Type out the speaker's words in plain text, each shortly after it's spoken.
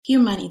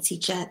Humanity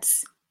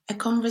Chats, a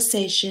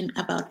conversation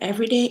about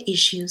everyday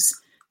issues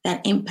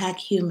that impact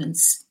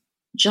humans.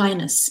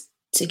 Join us.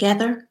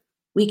 Together,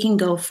 we can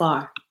go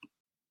far.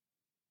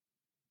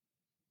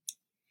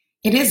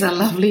 It is a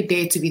lovely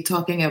day to be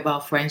talking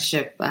about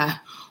friendship.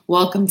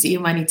 Welcome to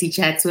Humanity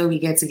Chats, where we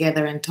get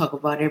together and talk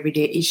about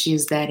everyday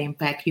issues that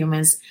impact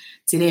humans.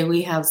 Today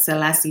we have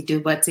Selassie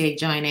Dugbartey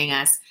joining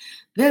us.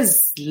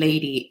 This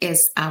lady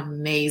is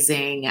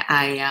amazing.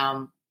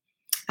 I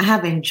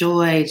have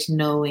enjoyed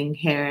knowing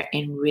her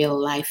in real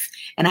life,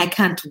 and I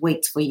can't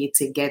wait for you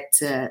to get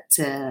to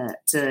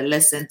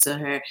listen to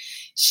her.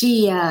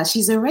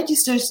 She's a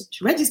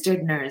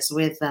registered nurse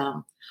with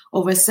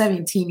over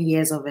 17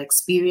 years of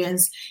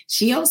experience.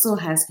 She also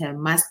has her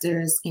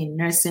master's in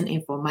Nursing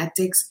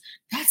Informatics.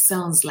 That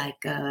sounds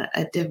like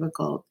a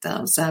difficult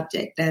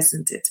subject,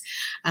 doesn't it?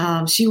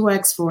 She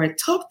works for a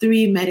top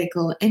 3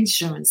 medical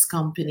insurance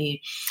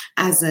company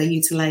as a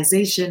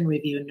utilization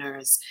review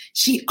nurse.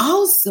 She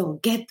also,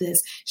 get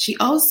this, she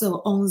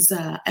also owns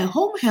a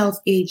home health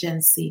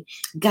agency,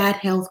 Gad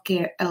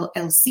Healthcare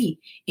LLC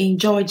in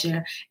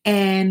Georgia,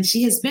 and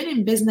she has been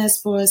in business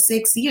for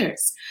 6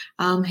 years.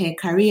 Her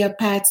career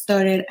path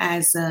started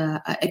as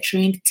a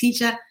trained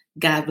teacher.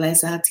 God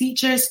bless our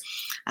teachers.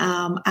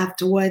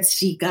 Afterwards,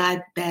 she got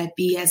that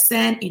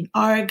BSN in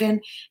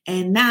Oregon,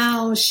 and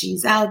now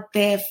she's out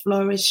there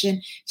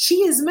flourishing.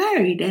 She is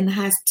married and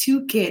has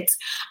 2 kids.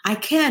 I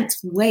can't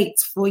wait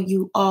for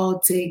you all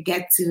to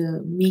get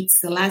to meet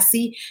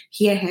Selassie,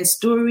 hear her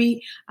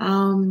story.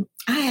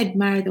 I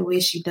admire the way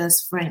she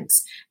does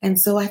friends. And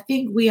so I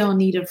think we all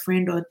need a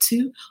friend or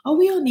two, or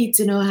we all need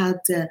to know how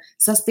to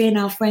sustain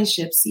our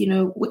friendships,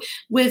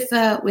 with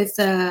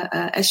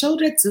a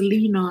shoulder to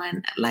lean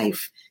on.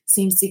 Life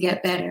seems to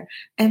get better.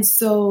 And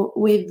so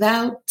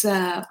without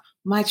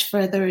much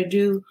further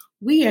ado,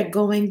 we are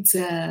going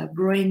to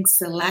bring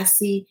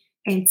Selassie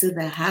into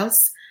the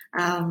house.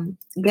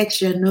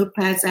 Get your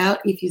notepads out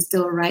if you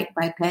still write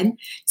by pen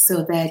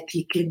so that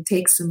you can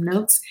take some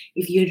notes.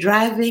 If you're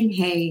driving,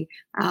 hey,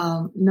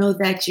 know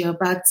that you're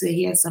about to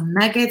hear some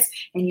nuggets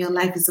and your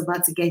life is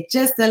about to get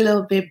just a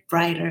little bit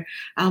brighter.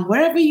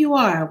 Wherever you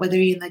are, whether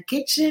you're in the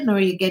kitchen or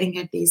you're getting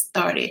your day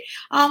started,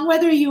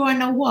 whether you are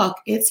on a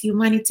walk, it's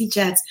Humanity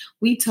Chats.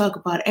 We talk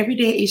about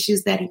everyday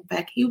issues that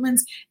impact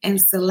humans,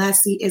 and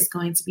Selassie is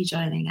going to be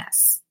joining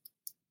us.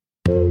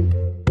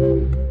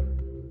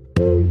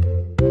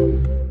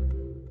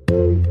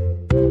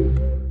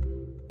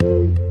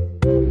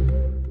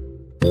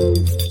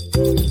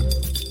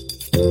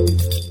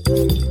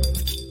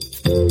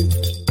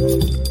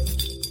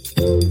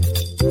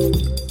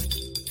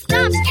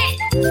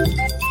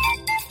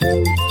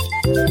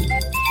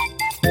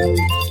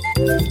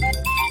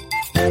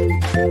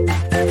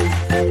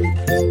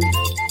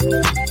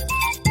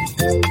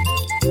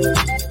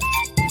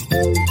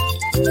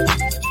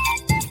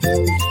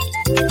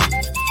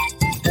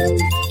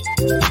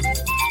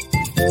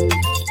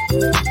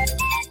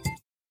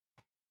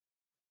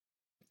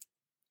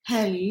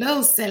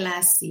 Hello,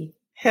 Selassie.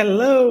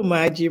 Hello,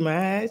 Marjy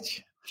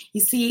Marj.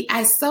 You see,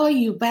 I saw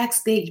you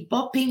backstage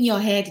bopping your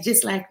head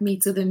just like me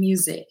to the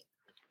music.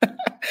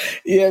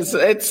 Yes,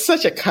 it's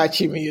such a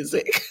catchy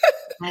music.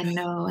 I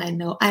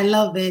know. I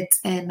love it.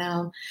 And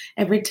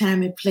every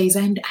time it plays,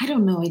 I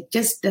don't know, it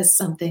just does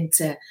something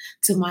to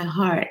my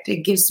heart.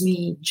 It gives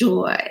me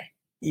joy.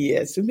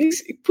 Yes,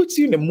 it puts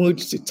you in the mood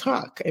to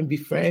talk and be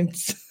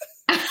friends.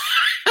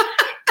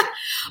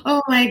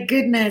 Oh my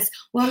goodness.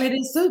 Well, it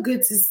is so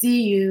good to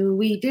see you.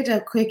 We did a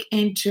quick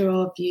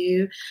intro of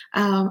you,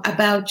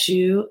 about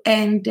you.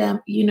 And,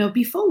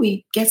 before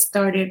we get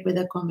started with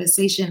a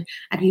conversation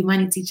at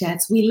Humanity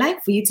Chats, we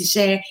like for you to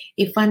share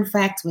a fun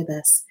fact with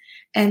us.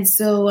 And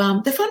so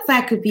the fun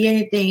fact could be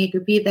anything. It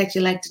could be that you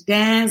like to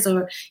dance,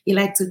 or you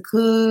like to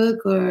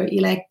cook, or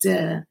you like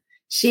to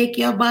shake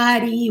your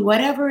body,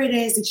 whatever it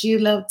is that you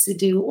love to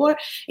do. Or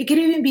it could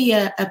even be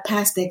a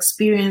past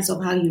experience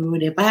of how you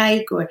rode a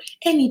bike or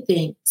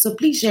anything. So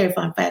please share a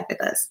fun fact with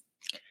us.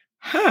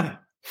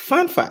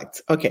 Fun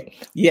fact. Okay.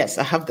 Yes,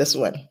 I have this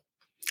one.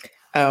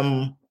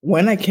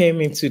 When I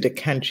came into the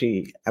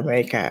country,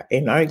 America,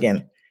 in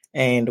Oregon,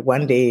 and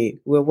one day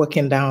we were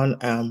walking down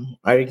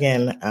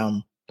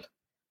Oregon,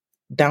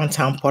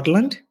 downtown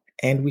Portland,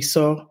 and we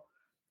saw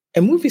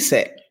a movie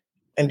set.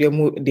 And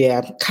they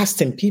are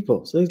casting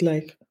people. So it's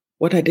like,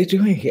 what are they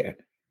doing here?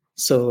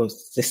 So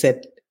they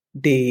said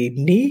they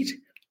need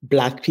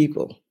Black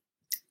people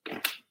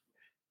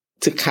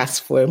to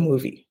cast for a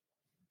movie.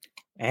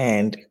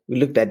 And we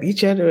looked at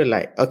each other, we're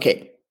like,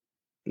 okay,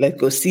 let's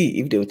go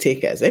see if they'll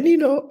take us. And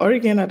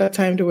Oregon at that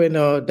time, they were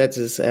that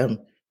is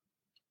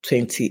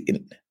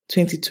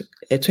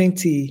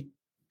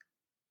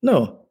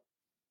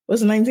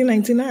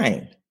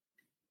 1999.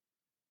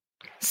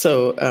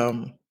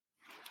 So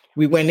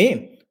we went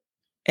in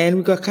and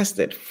we got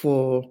casted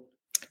for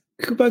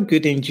Cuba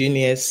Gooding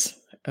Jr.'s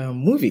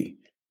movie,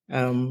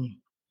 Men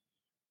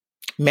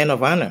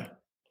of Honor.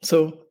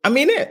 So I'm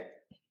in it.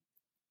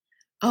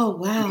 Oh,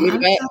 wow.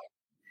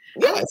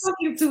 I'm Yes.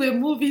 talking to a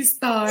movie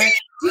star.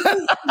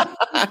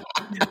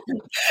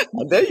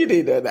 Then you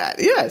didn't know that.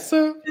 Yeah.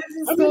 So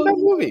I'm in that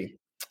movie.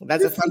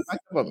 That's a fun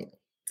fact for me.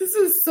 This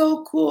is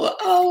so cool.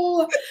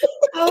 Oh,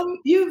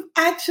 you've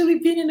actually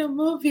been in a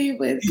movie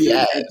with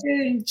Yes.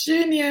 and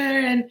Junior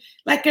and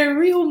like a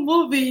real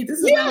movie. This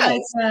is not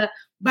like a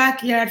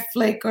backyard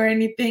flick or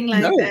anything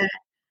like that.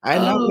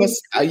 And that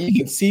was how you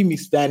can see me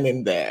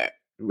standing there.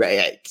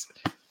 Right.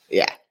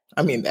 Yeah.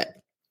 I mean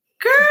that.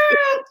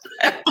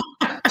 Girl.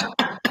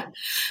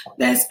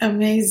 That's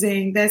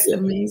amazing. That's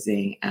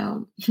amazing.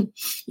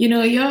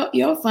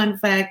 Your fun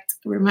fact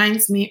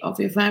reminds me of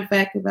a fun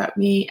fact about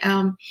me.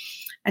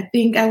 I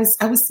think I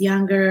was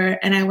younger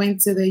and I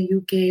went to the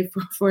UK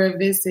for a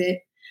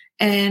visit.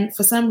 And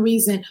for some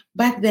reason,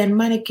 back then,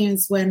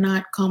 mannequins were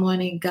not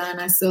common in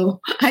Ghana. So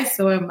I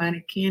saw a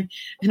mannequin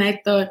and I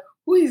thought,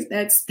 who is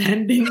that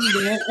standing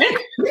there?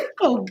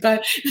 Oh,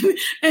 God.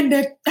 And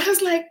then I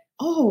was like,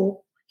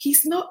 oh,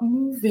 he's not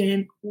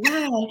moving.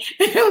 Wow.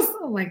 And I was,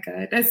 oh, my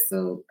God, that's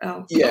so...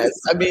 yes,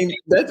 I mean,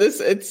 yeah.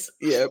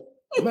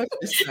 My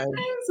first time.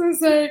 I'm so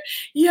sorry.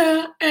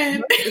 Yeah.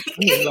 And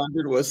in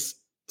London was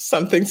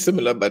something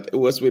similar, but it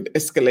was with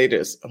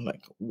escalators. I'm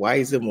like, why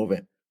is it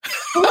moving?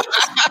 I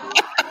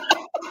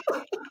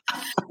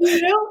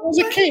was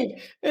a kid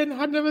and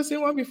had never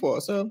seen one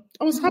before. So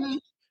I was happy.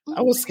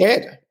 I was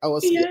scared.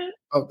 Scared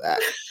of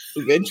that.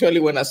 Eventually,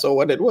 when I saw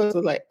what it was, I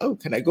was like, oh,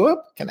 can I go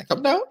up? Can I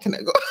come down? Can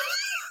I go?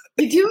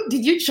 Did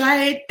you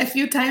try it a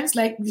few times?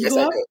 Like, did you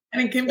go up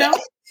and then came down?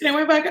 And I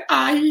went back.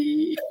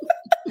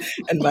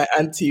 And my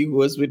auntie who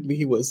was with me,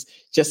 he was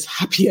just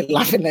happy and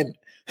laughing. And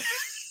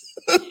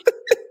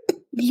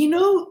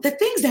the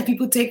things that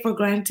people take for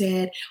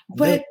granted,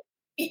 but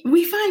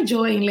we find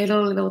joy in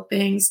little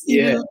things.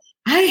 You know,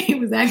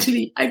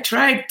 I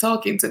tried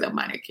talking to the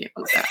mannequin.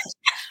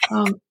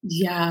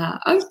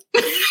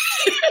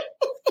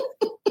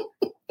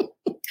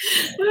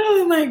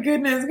 Oh my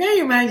goodness. Can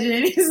you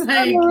imagine? It's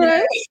like,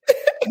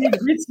 they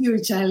greet you,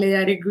 Charlie.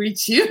 They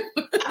greet you.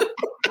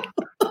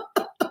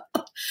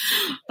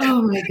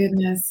 Oh my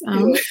goodness.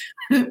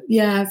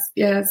 Yes.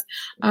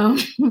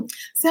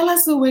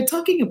 Selassie, so we're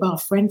talking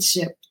about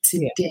friendship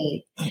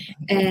today.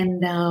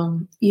 And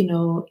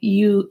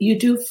you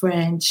do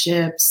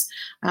friendships.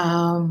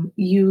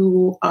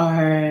 You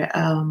are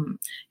a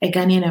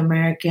Ghanaian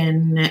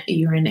American,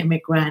 you're an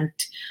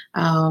immigrant.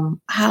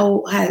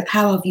 How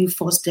have you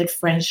fostered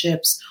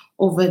friendships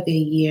over the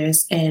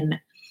years, and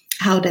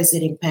how does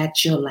it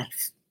impact your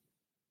life?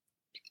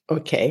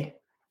 Okay.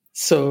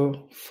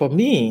 So for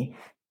me,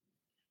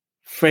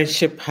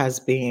 friendship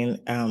has been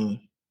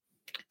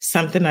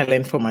something I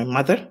learned from my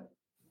mother.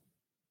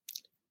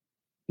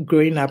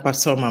 Growing up, I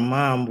saw my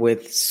mom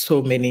with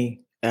so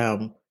many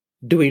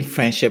doing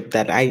friendship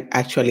that I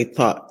actually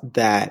thought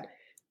that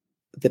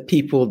the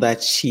people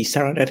that she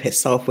surrounded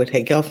herself with, her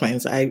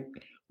girlfriends,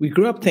 we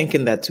grew up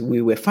thinking that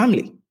we were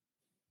family.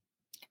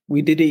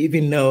 We didn't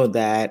even know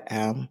that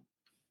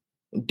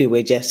they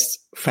were just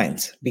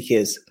friends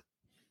because,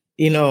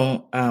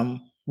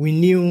 we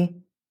knew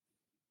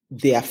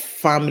their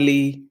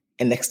family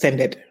and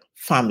extended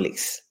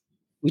families.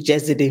 We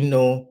just didn't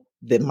know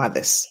the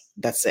mothers.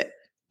 That's it,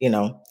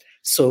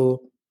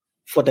 So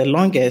for the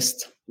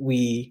longest,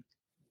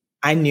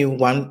 I knew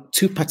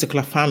two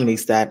particular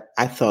families that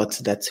I thought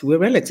that were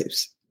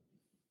relatives.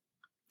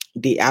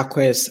 The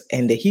Aquas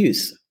and the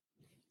Hughes.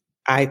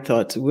 I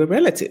thought we were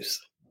relatives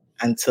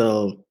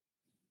until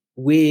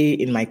way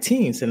in my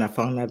teens, and I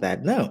found out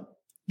that no,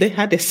 they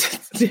had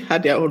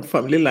their own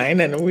family line,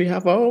 and we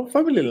have our own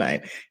family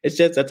line. It's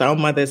just that our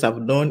mothers have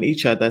known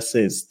each other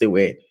since they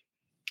were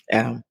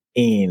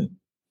in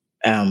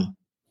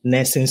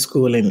nursing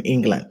school in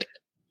England.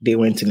 They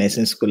went to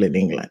nursing school in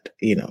England,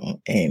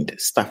 and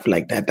stuff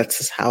like that.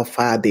 That's how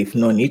far they've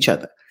known each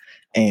other,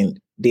 and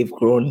they've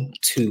grown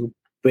to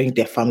bring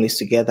their families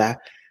together,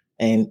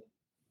 and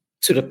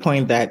to the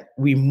point that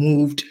we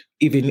moved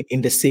even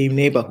in the same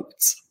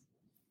neighborhoods.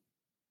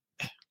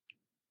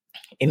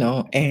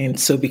 And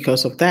so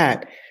because of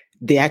that,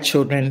 their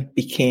children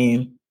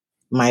became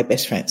my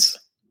best friends.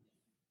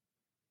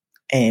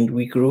 And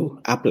we grew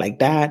up like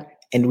that.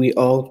 And we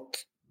all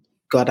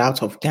got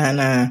out of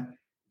Ghana,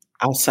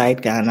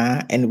 outside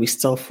Ghana, and we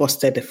still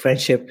fostered the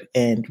friendship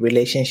and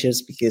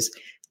relationships because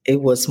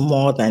it was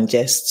more than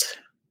just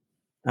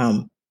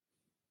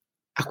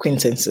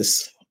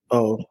acquaintances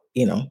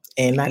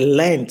and I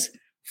learned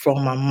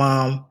from my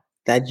mom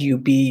that you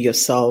be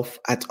yourself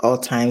at all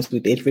times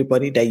with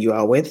everybody that you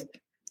are with.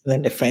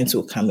 Then the friends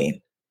will come in.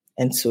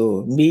 And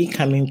so me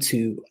coming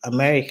to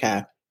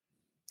America,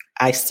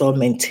 I still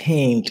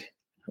maintained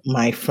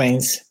my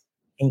friends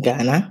in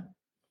Ghana.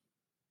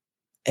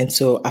 And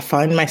so I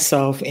found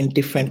myself in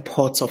different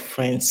pots of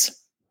friends.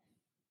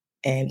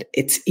 And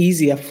it's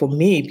easier for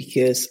me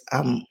because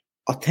I'm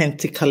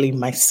authentically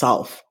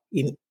myself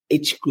in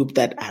each group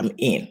that I'm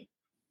in.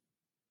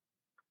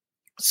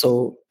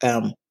 So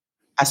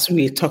as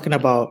we're talking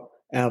about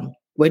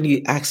when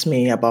you asked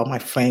me about my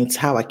friends,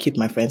 how I keep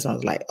my friends, I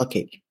was like,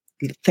 okay,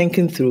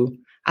 thinking through,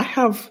 I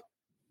have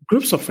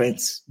groups of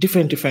friends,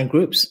 different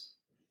groups.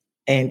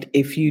 And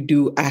if you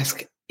do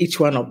ask each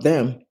one of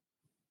them,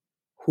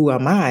 who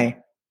am I?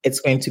 It's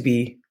going to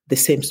be the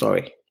same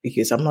story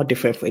because I'm not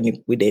different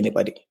with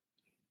anybody.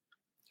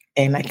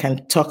 And I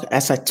can talk,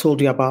 as I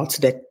told you about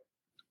the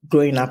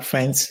growing up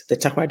friends, the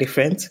Takoradi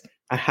friends.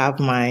 I have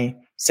my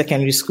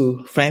secondary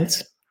school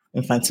friends,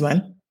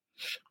 Mfantsiman.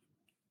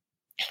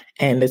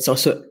 And it's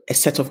also a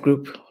set of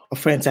group of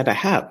friends that I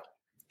have.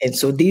 And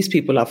so these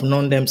people, I've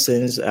known them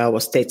since I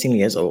was 13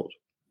 years old.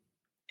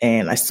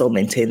 And I still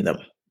maintain them.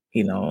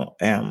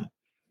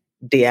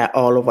 They are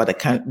all over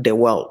the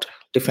world,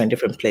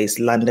 different places,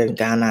 London,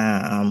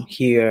 Ghana,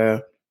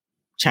 here,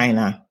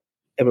 China,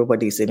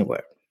 everybody's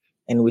anywhere.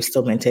 And we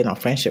still maintain our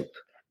friendship.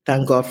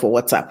 Thank God for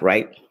WhatsApp,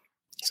 right?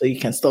 So you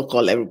can still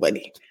call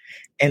everybody.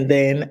 And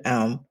then,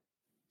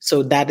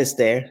 so that is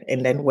there.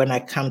 And then when I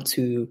come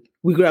to,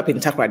 we grew up in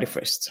Takoradi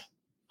first.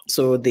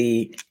 So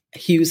the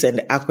Hughes and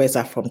the Aquas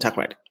are from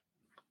Takoradi,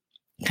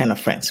 kind of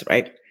friends,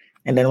 right?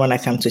 And then when I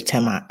come to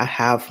Tema, I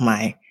have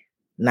my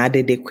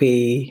Nade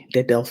Dekwe,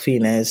 the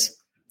Delphines,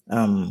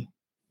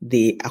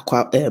 the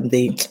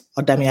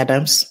Odami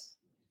Adams,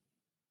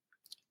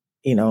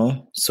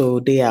 so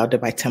they are the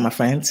by Tema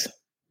friends.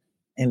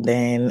 And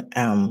then,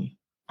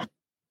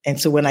 and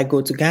so when I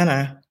go to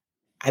Ghana,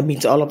 I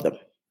meet all of them.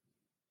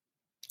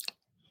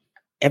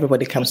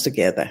 Everybody comes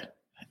together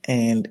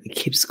and it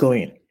keeps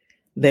going.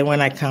 Then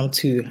when I come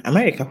to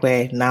America,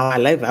 where now I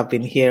live, I've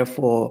been here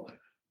for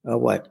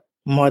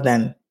more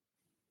than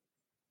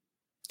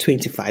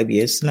 25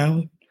 years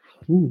now.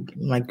 Ooh,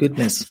 my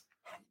goodness.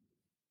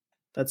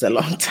 That's a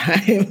long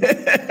time,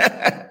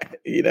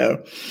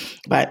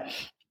 But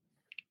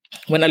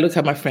when I look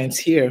at my friends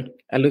here,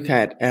 I look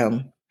at,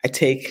 I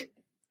take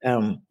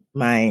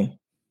my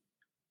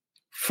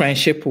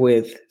friendship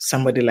with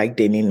somebody like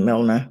Deneen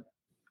Milner,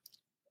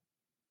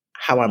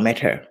 how I met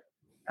her.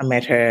 I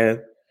met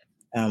her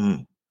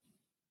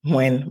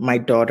when my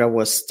daughter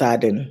was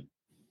starting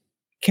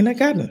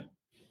kindergarten.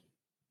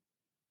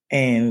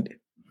 And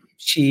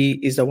she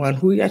is the one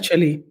who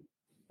actually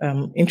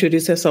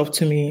introduced herself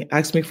to me,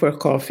 asked me for a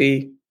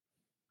coffee,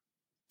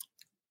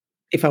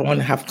 if I want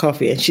to have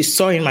coffee. And she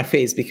saw in my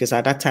face, because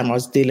at that time I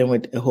was dealing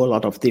with a whole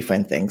lot of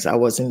different things. I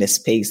was in a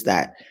space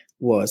that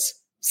was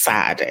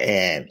sad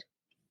and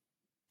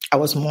I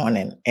was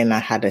mourning and I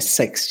had a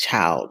sex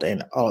child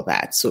and all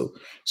that. So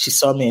she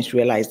saw me and she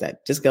realized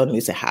that this girl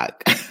needs a hug,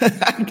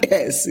 I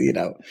guess,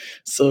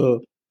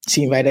 So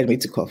she invited me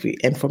to coffee.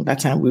 And from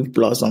that time we've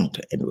blossomed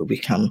and we've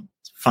become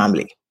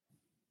family.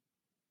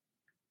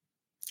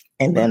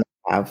 And then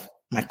I have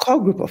my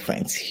core group of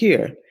friends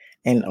here.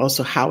 And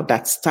also how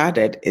that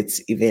started,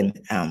 it's even,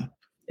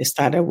 it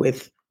started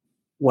with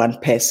one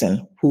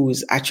person who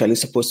is actually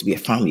supposed to be a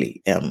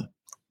family,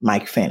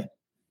 Mike Finn,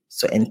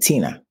 and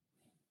Tina.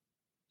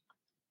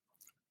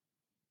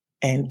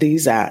 And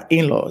these are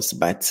in-laws,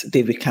 but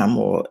they become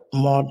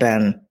more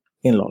than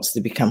in-laws.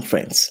 They become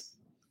friends.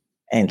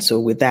 And so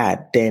with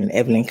that, then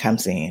Evelyn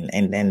comes in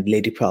and then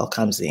Lady Pearl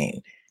comes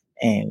in.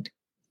 And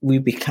we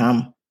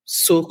become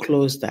so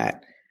close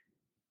that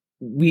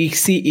we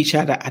see each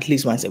other at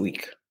least once a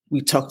week. We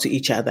talk to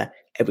each other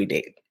every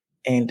day.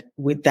 And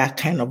with that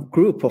kind of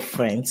group of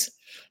friends,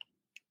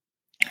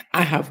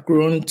 I have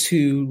grown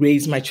to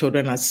raise my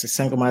children as a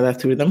single mother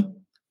through them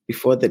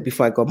before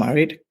I got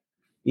married.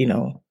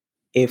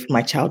 If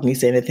my child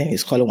needs anything,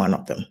 it's calling one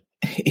of them.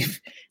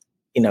 If,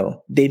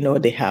 they know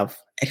they have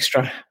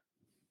extra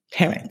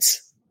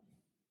parents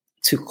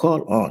to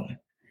call on.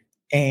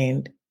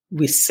 And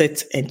we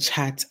sit and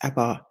chat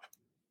about,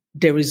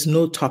 there is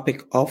no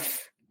topic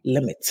off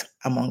limit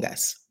among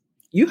us.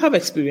 You have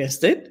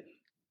experienced it.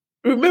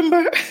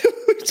 Remember,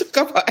 we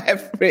talk about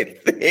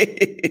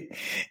everything,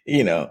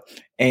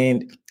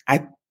 and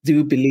I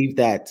do believe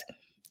that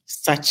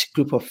such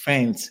group of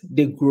friends,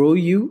 they grow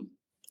you,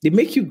 they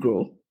make you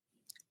grow,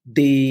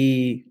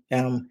 they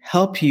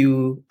help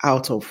you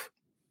out of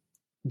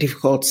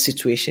difficult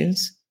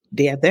situations.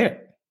 They are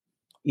there,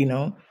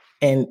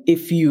 and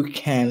if you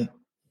can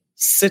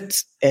sit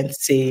and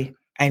say,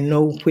 I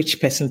know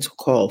which person to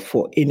call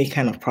for any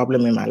kind of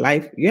problem in my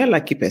life, you're a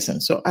lucky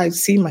person. So I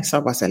see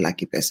myself as a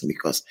lucky person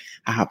because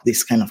I have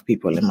this kind of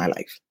people in my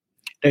life.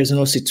 There's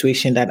no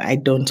situation that I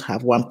don't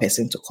have one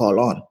person to call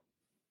on.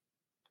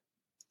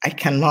 I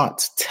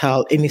cannot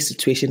tell any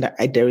situation that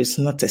there is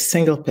not a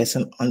single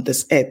person on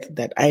this earth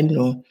that I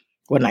know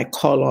when I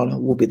call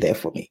on will be there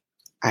for me.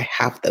 I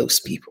have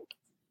those people.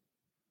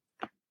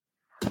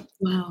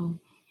 Wow.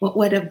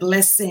 What a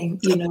blessing,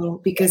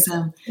 because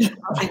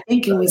I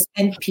think it was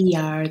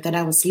NPR that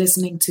I was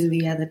listening to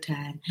the other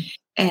time.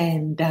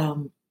 And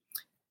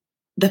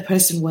the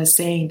person was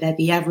saying that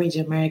the average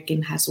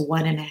American has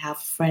 1.5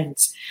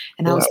 friends.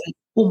 And I was like,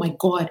 oh my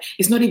God,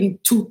 it's not even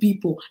 2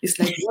 people. It's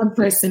like one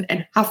person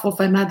and half of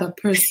another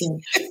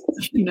person,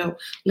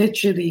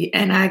 literally.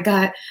 And I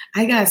got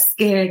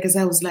scared because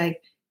I was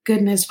like,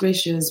 goodness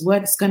gracious,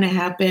 what's going to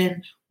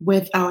happen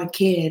with our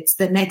kids,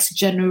 the next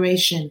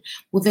generation?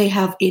 Will they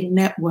have a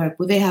network?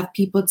 Will they have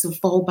people to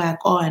fall back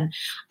on?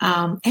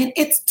 And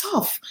it's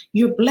tough.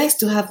 You're blessed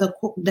to have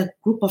the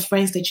group of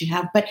friends that you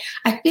have. But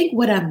I think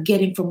what I'm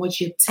getting from what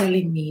you're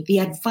telling me, the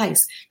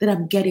advice that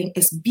I'm getting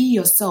is be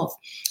yourself,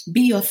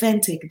 be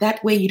authentic.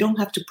 That way you don't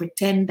have to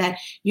pretend that,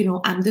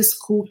 I'm this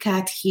cool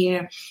cat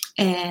here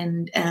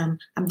and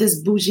I'm this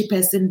bougie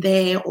person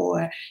there,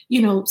 or,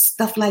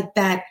 stuff like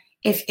that.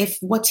 If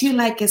what you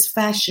like is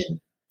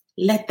fashion,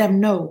 let them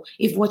know.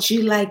 If what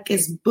you like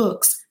is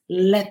books,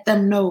 let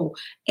them know.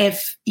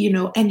 If,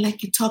 and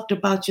like you talked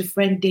about your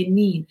friend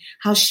Deneen,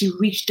 how she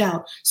reached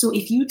out. So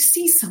if you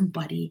see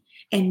somebody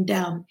and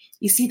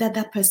you see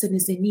that person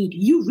is in need,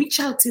 you reach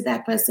out to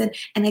that person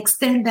and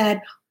extend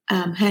that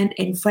hand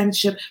in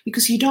friendship,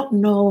 because you don't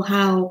know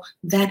how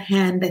that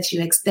hand that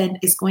you extend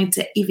is going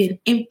to even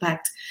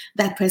impact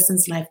that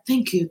person's life.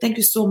 Thank you. Thank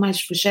you so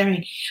much for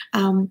sharing.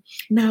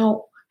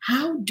 Now,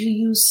 how do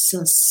you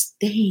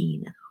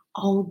sustain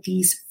all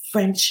these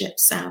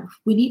friendships?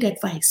 We need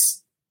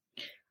advice.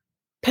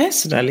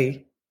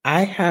 Personally,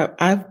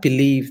 I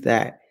believe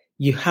that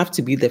you have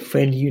to be the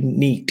friend you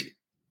need.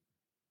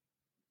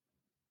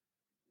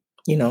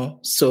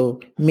 So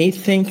me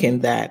thinking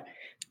that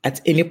at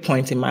any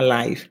point in my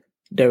life,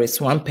 there is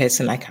one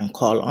person I can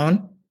call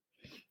on,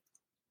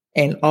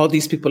 and all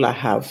these people I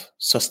have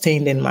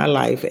sustained in my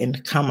life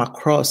and come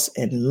across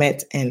and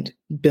met and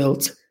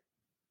built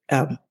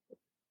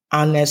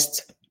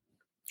honest,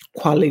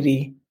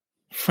 quality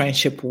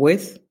friendship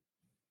with.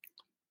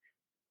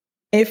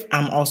 If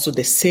I'm also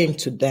the same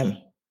to them,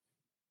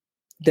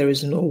 there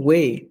is no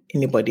way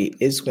anybody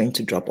is going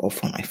to drop off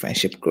from my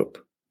friendship group.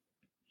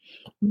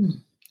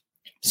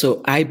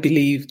 So I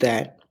believe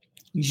that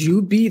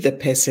you be the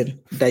person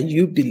that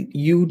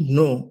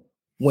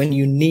when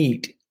you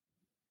need,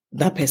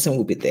 that person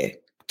will be there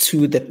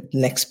to the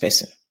next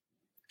person.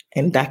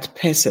 And that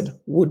person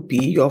would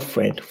be your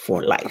friend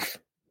for life.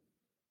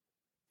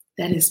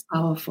 That is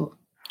powerful.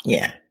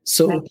 Yeah.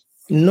 So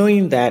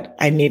knowing that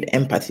I need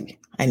empathy,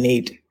 I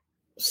need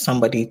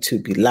somebody to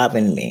be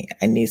loving me,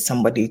 I need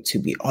somebody to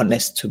be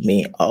honest to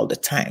me all the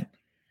time,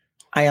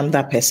 I am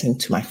that person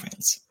to my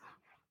friends.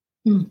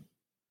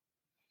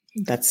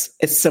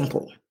 It's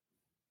simple.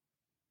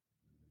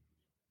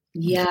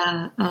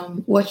 Yeah.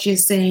 What you're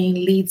saying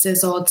leads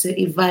us all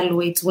to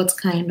evaluate what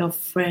kind of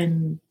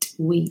friend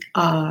we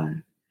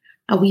are.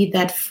 Are we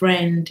that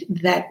friend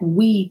that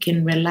we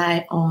can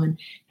rely on?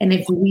 And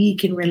if we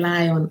can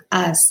rely on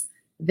us,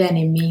 then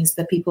it means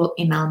the people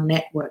in our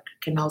network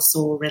can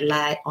also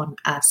rely on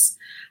us.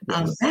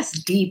 Yes. That's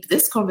deep.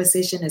 This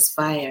conversation is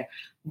fire.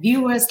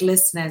 Viewers,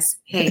 listeners,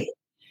 hey,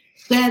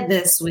 share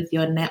this with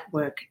your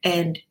network,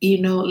 and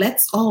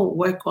let's all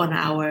work on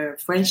our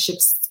friendship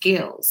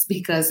skills,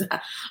 because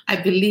I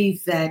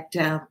believe that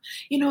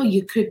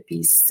you could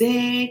be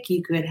sick,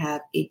 you could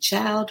have a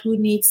child who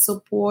needs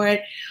support.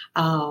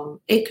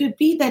 It could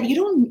be that you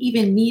don't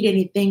even need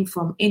anything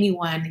from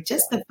anyone,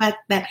 just the fact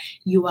that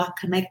you are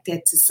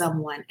connected to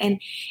someone.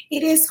 And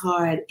it is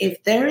hard.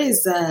 If there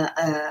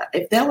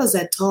was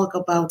a talk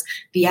about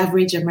the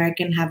average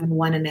American having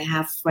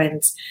 1.5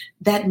 friends,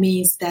 that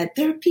means that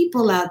there are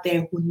people out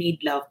there who need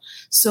love.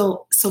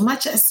 So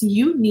much as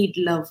you need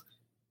love,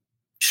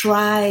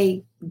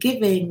 try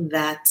giving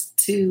that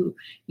to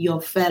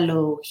your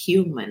fellow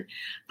human.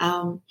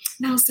 Now,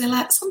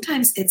 Stella,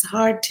 sometimes it's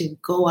hard to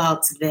go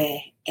out there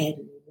and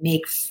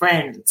make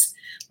friends.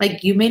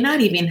 Like, you may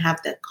not even have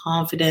the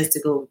confidence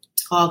to go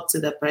talk to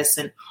the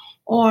person,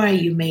 or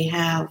you may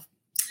have,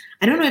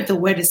 I don't know if the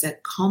word is a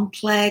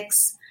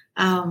complex,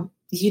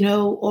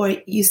 or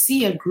you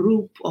see a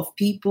group of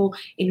people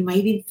and you might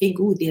even think,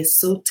 oh, they're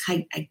so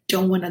tight, I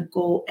don't want to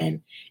go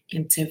and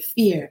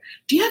interfere.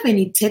 Do you have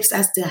any tips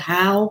as to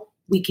how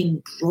we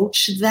can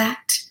broach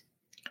that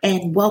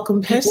and welcome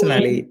people?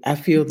 Personally, I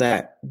feel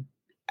that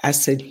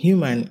as a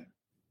human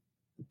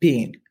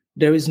being,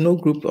 there is no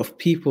group of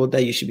people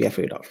that you should be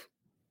afraid of.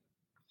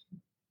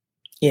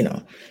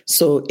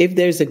 So if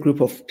there's a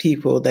group of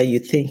people that you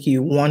think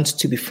you want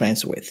to be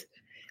friends with,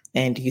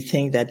 and you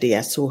think that they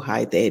are so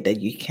high there that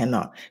you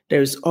cannot,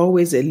 there's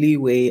always a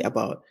leeway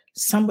about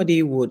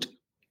somebody would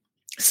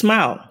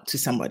smile to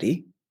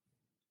somebody,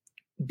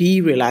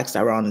 be relaxed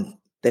around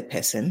the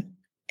person,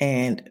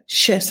 and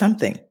share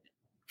something.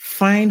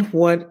 Find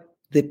what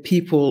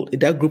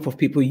that group of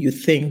people you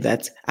think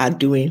that are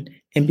doing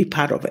and be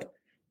part of it.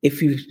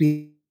 If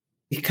you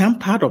become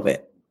part of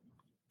it,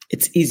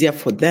 it's easier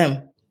for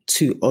them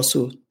to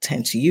also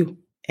turn to you.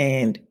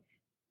 And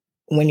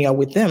when you're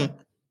with them,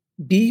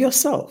 be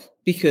yourself,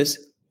 because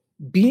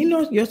being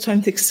your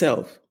authentic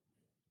self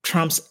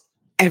trumps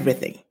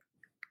everything.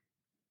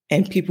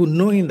 And people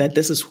knowing that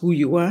this is who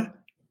you are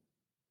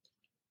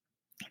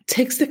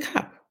takes the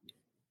cap.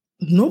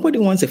 Nobody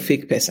wants a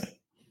fake person.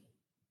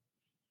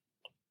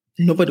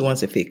 Nobody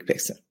wants a fake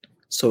person.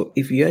 So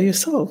if you are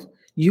yourself,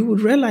 you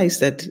would realize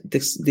that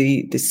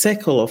the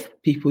circle of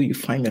people you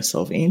find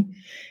yourself in,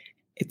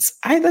 it's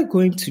either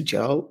going to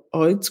gel,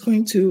 or it's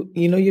going to,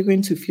 you're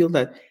going to feel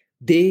that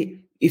they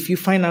if you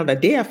find out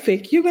that they are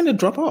fake, you're going to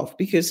drop off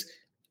because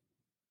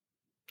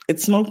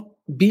it's not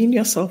being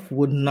yourself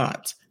would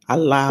not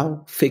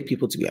allow fake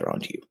people to be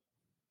around you.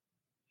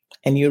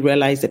 And you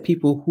realize that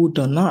people who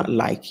do not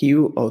like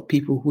you or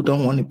people who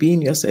don't want to be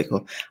in your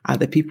circle are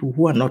the people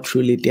who are not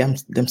truly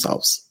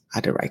themselves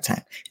at the right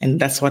time. And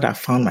that's what I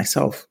found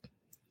myself.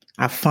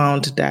 I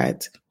found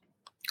that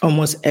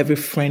almost every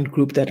friend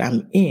group that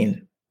I'm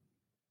in,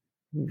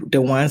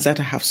 the ones that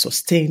I have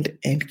sustained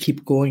and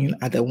keep going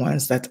are the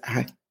ones that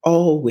are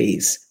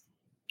always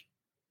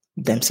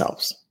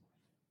themselves.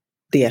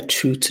 They are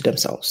true to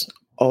themselves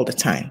all the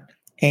time.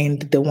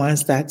 And the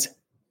ones that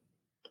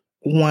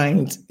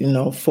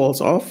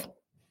falls off,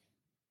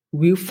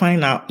 you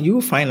find out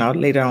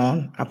later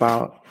on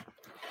about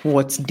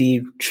what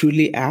they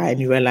truly are, and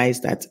you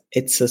realize that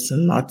it's just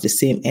not the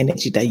same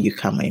energy that you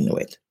come in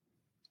with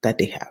that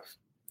they have.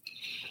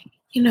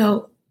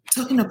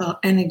 Talking about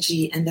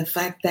energy and the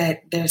fact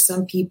that there are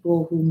some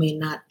people who may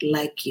not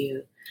like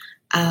you,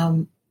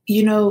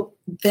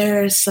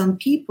 there are some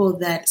people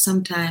that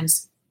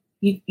sometimes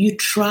you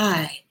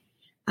try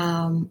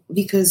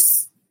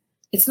because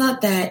it's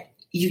not that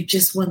you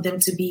just want them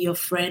to be your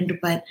friend,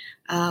 but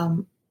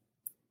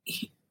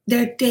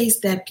there are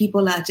days that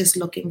people are just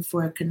looking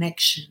for a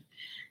connection,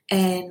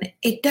 and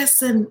it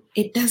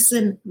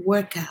doesn't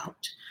work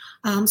out.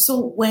 So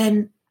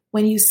when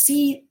you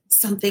see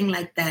something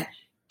like that,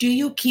 do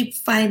you keep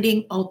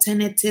finding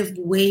alternative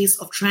ways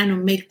of trying to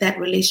make that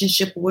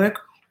relationship work,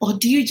 or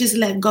do you just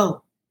let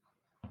go?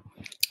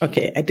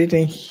 Okay, I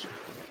didn't.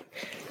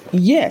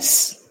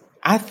 Yes,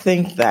 I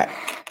think that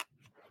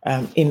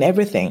in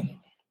everything,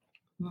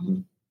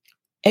 mm-hmm.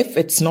 if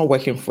it's not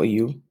working for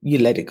you, you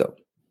let it go.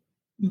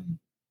 Mm-hmm.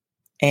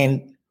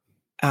 And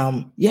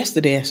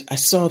yesterday I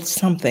saw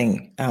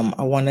something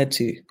I wanted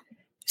to. It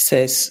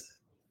says,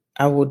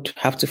 I would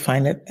have to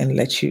find it and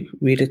let you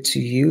read it to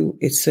you.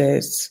 It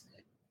says,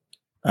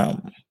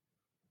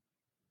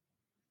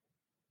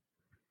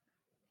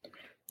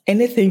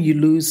 anything you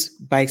lose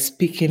by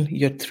speaking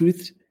your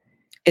truth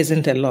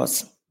isn't a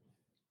loss.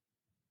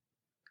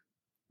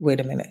 Wait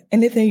a minute.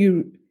 Anything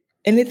you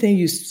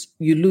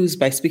lose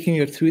by speaking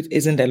your truth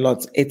isn't a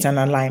loss. It's an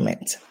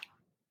alignment.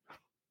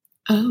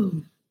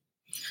 Oh,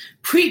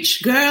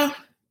 preach, girl.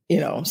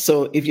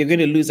 So if you're going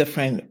to lose a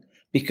friend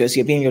because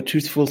you're being your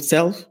truthful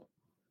self,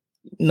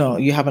 no,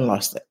 you haven't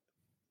lost it.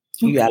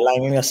 Okay. You're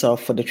aligning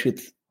yourself for the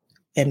truth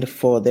and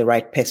for the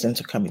right person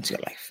to come into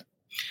your life.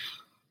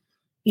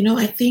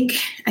 I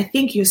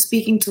think you're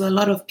speaking to a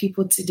lot of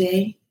people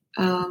today,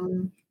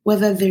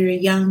 whether they're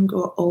young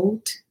or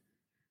old.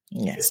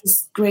 Yes. This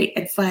is great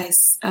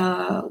advice.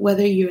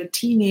 Whether you're a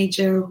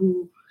teenager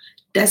who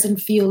doesn't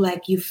feel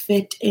like you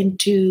fit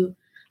into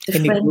the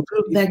friend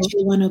group that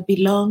you want to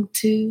belong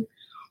to,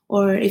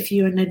 or if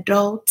you're an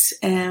adult,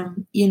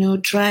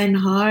 trying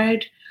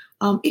hard.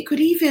 It could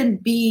even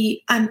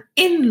be an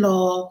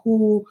in-law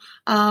who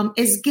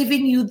is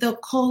giving you the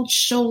cold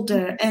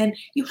shoulder, and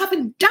you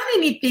haven't done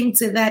anything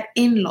to that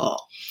in-law,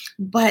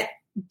 but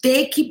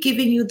they keep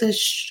giving you the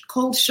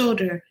cold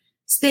shoulder.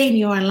 Stay in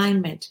your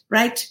alignment,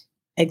 right?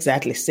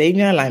 Exactly. Stay in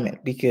your alignment,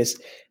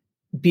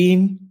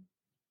 being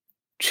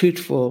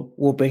truthful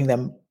will bring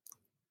them,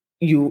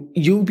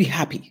 you'll be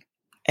happy.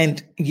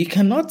 And you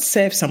cannot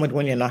serve someone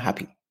when you're not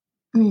happy.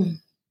 Mm.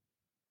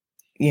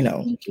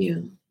 Thank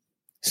you.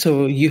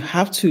 So you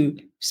have to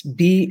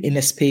be in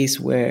a space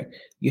where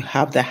you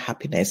have that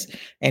happiness.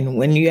 And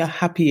when you are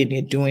happy and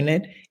you're doing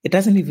it, it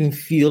doesn't even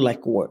feel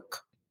like work.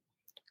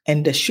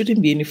 And there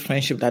shouldn't be any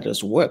friendship that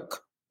does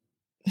work.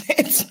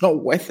 It's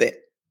not worth it.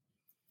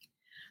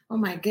 Oh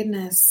my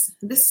goodness.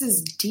 This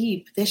is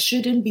deep. There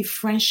shouldn't be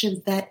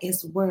friendship that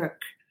is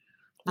work.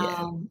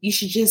 Yeah. It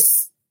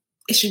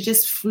should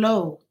just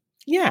flow.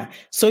 Yeah.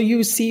 So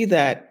you see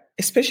that,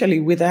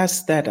 especially with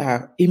us that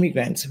are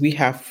immigrants, we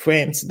have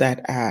friends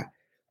that are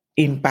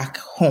in back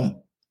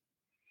home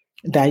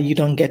that you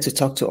don't get to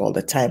talk to all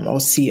the time or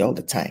see all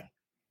the time.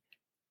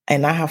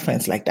 And I have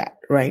friends like that,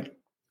 right?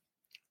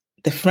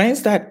 The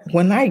friends that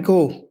when I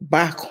go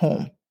back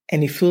home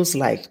and it feels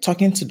like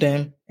talking to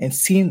them and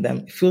seeing them,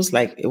 it feels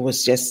like it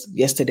was just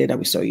yesterday that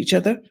we saw each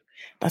other.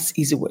 That's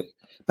easy work.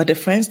 But the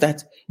friends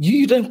that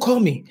you don't call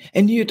me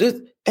and you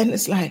do, and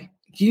it's like,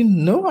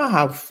 I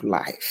have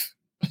life.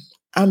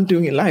 I'm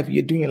doing life.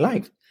 You're doing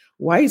life.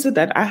 Why is it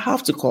that I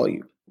have to call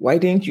you? Why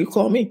didn't you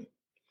call me?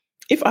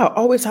 If I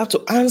always have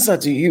to answer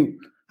to you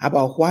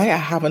about why I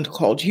haven't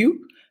called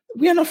you,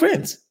 we are not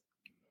friends.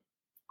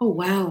 Oh,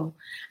 wow.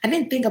 I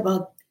didn't think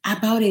about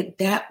it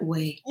that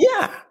way.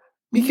 Yeah,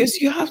 because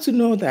you have to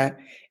know that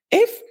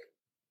if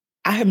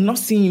I am not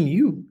seeing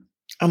you,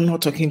 I'm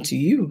not talking to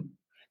you.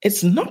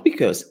 It's not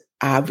because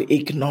I've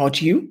ignored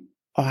you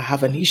or I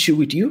have an issue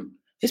with you.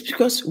 It's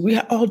because we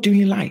are all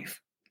doing life.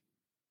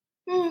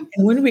 And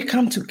when we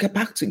come to get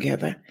back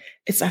together,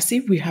 it's as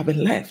if we haven't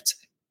left.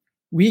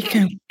 We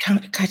can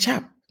catch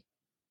up.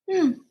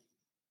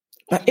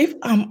 But if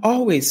I'm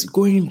always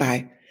going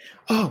by,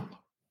 oh,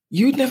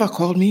 you never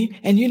call me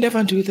and you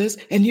never do this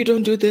and you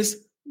don't do this,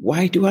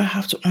 why do I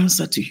have to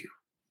answer to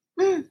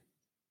you?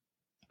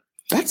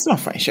 That's not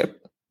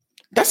friendship.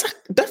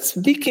 That's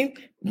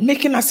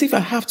making as if I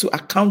have to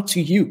account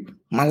to you.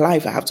 My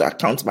life, I have to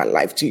account my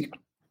life to you.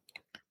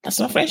 That's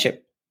not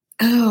friendship.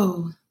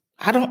 Oh,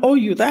 I don't owe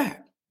you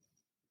that.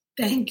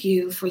 thank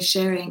you for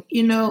sharing.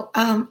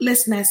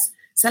 Listeners,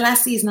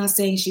 Selassie is not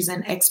saying she's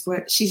an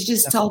expert. She's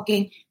just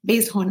talking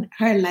based on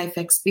her life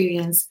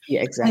experience.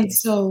 Yeah, exactly.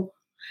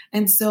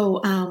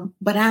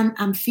 But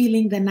I'm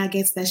feeling the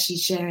nuggets that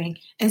she's sharing.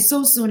 And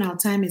so soon our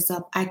time is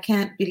up. I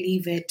can't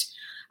believe it.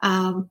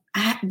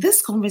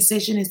 This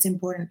conversation is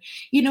important.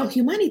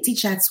 Humanity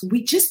Chats,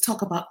 we just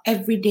talk about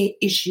everyday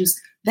issues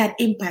that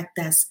impact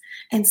us.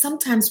 And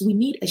sometimes we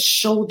need a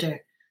shoulder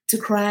to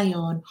cry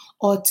on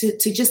or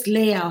to just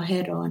lay our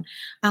head on.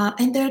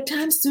 And there are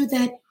times too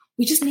that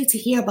we just need to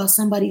hear about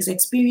somebody's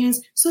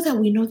experience so that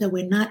we know that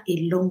we're not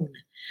alone.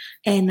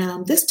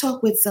 And this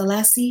talk with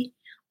Selassie,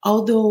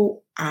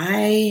 although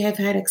I have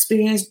had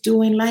experience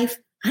doing life,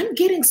 I'm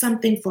getting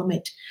something from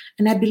it.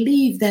 And I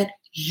believe that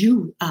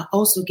you are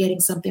also getting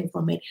something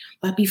from it.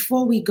 But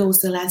before we go,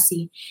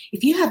 Selassie,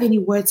 if you have any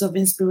words of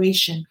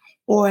inspiration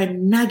or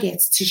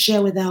nuggets to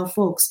share with our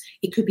folks,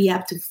 it could be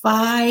up to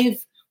 5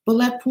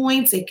 bullet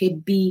points. It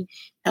could be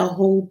a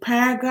whole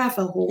paragraph,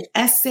 a whole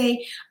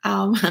essay.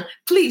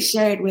 Please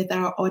share it with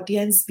our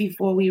audience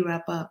before we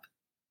wrap up.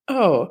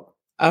 I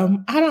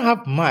don't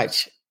have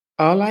much.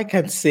 All I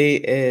can say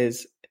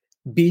is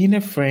being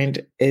a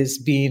friend is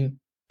being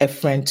a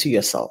friend to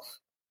yourself.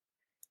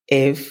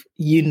 If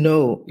you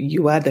know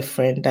you are the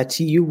friend that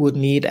you would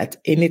need at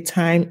any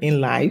time in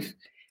life,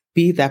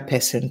 be that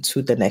person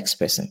to the next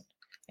person.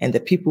 And the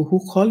people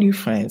who call you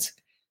friends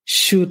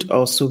should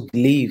also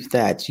believe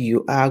that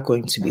you are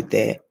going to be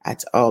there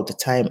at all the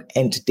time,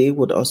 and they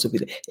would also be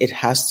there. It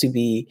has to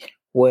be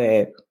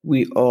where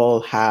we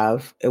all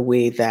have a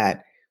way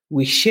that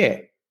we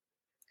share,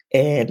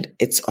 and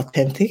it's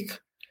authentic,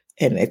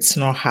 and it's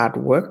not hard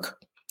work,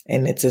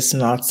 and it is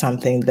not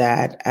something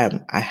that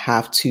I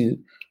have to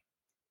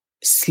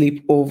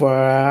sleep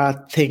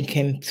over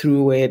thinking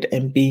through it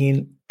and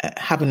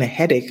having a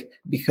headache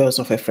because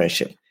of a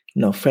friendship.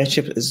 No,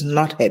 friendship is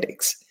not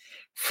headaches.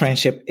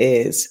 Friendship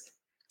is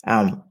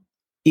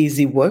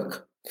easy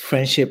work.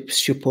 Friendship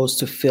is supposed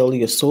to fill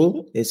your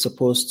soul. It's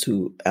supposed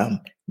to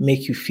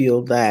make you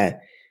feel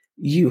that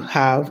you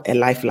have a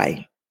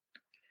lifeline.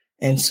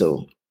 And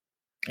so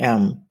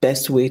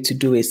best way to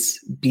do is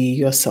be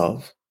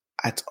yourself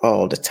at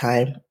all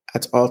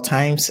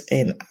times,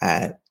 and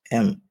at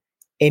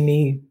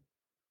any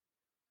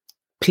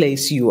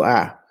place you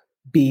are.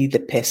 Be the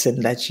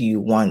person that you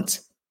want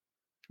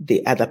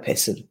the other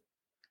person,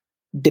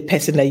 the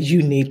person that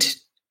you need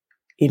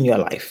in your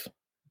life.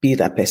 Be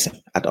that person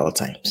at all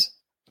times.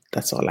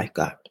 That's all I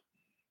got.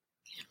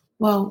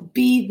 Well,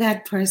 be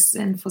that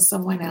person for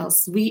someone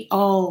else. We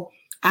all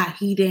are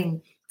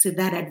heeding to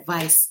that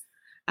advice.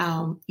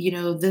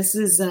 This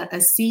is a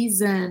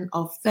season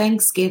of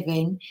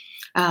Thanksgiving.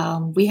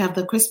 We have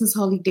the Christmas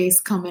holidays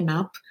coming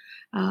up.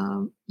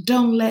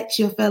 Don't let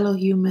your fellow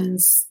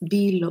humans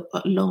be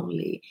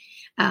lonely.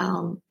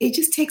 It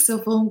just takes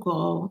a phone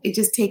call. It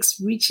just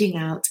takes reaching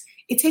out.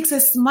 It takes a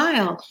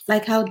smile,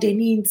 like how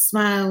Deneen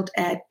smiled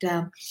at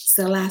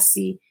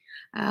Selassie.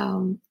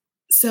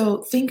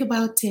 So think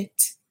about it.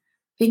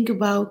 Think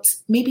about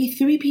maybe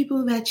 3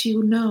 people that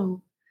you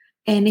know.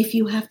 And if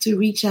you have to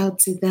reach out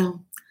to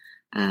them.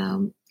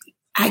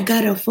 I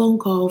got a phone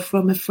call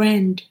from a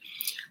friend.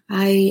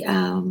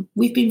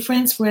 We've been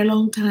friends for a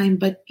long time,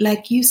 but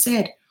like you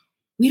said,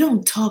 we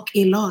don't talk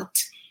a lot.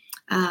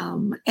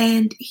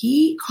 And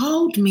he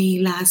called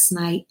me last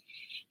night.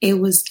 It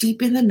was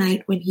deep in the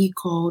night when he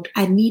called.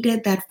 I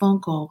needed that phone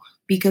call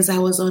because I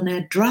was on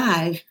a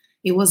drive.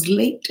 It was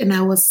late and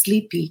I was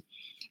sleepy.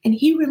 And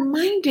he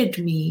reminded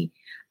me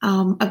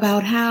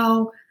about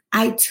how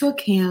I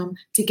took him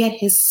to get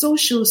his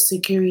social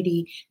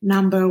security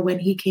number when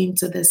he came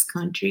to this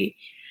country,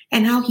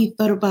 and how he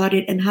thought about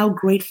it and how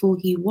grateful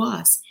he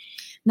was.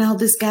 Now,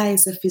 this guy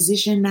is a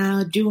physician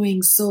now,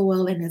 doing so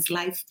well in his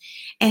life.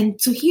 And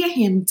to hear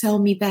him tell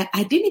me that,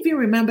 I didn't even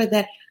remember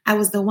that I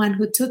was the one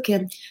who took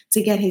him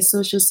to get his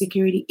social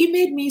security. It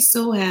made me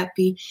so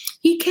happy.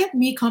 He kept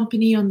me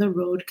company on the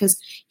road because,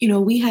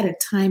 we had a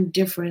time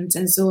difference.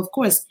 And so, of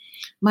course,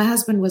 my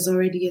husband was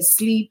already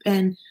asleep,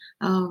 and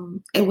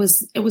it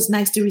was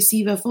nice to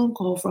receive a phone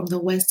call from the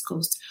West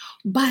Coast.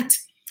 But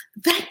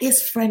that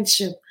is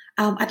friendship.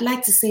 I'd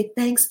like to say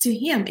thanks to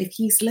him, if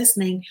he's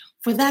listening,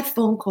 for that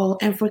phone call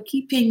and for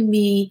keeping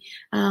me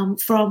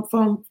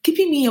from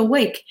keeping me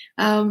awake,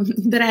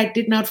 that I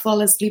did not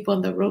fall asleep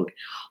on the road.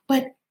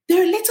 But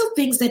there are little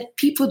things that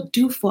people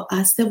do for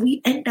us that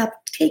we end up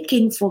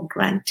taking for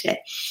granted.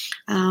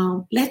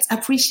 Let's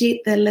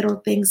appreciate the little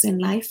things in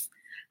life.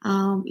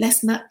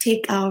 Let's not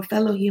take our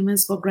fellow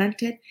humans for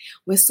granted.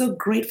 We're so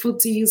grateful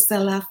to you,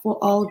 Stella, for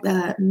all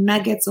the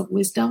nuggets of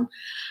wisdom.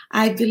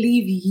 I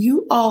believe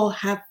you all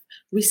have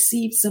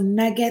received some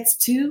nuggets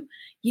too.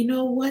 you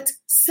know what?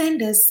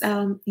 Send us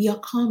your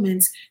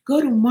comments.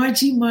 Go to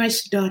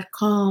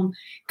marjymarj.com.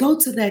 Go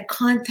to that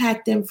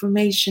contact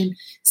information.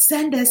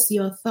 Send us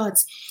your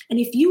thoughts. And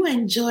if you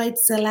enjoyed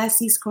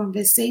Selassie's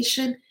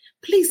conversation,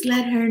 please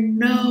let her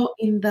know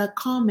in the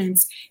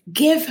comments.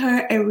 Give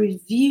her a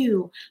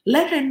review.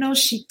 Let her know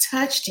she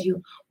touched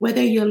you,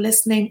 whether you're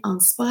listening on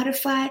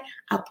Spotify,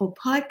 Apple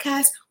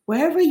Podcasts,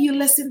 wherever you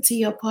listen to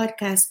your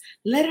podcast.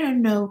 Let her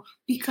know,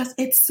 because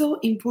it's so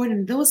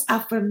important. Those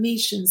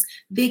affirmations,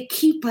 they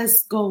keep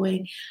us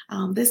going.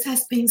 This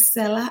has been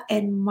Sela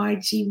and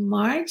Marjy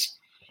Marj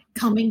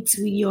coming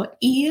to your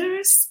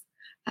ears.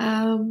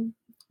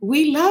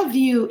 We love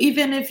you,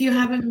 even if you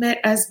haven't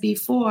met us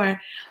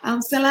before.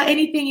 Sela,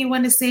 anything you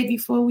want to say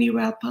before we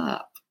wrap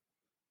up?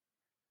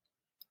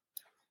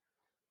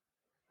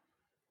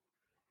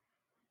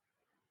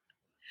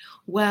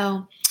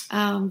 Well,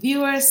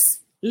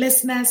 viewers,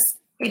 listeners,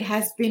 it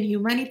has been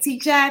Humanity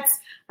Chats.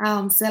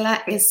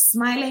 Sela is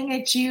smiling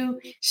at you.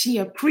 She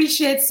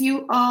appreciates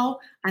you all.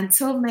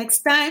 Until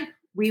next time,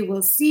 we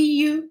will see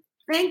you.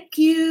 Thank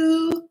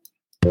you.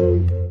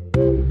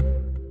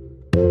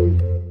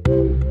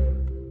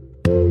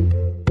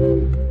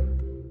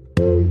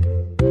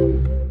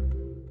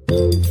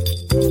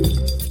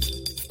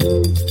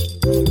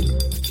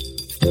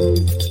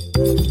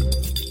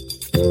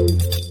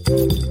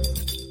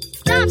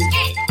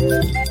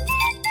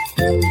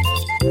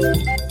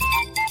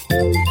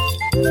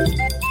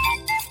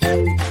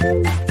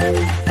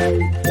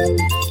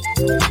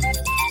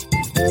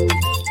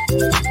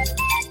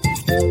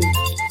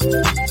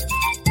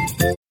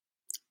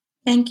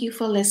 Thank you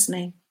for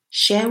listening.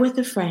 Share with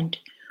a friend.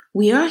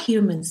 We are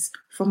humans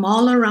from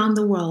all around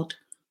the world.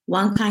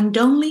 One kind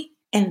only,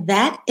 and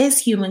that is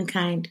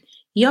humankind.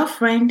 Your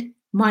friend,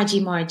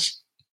 Marjy Marj.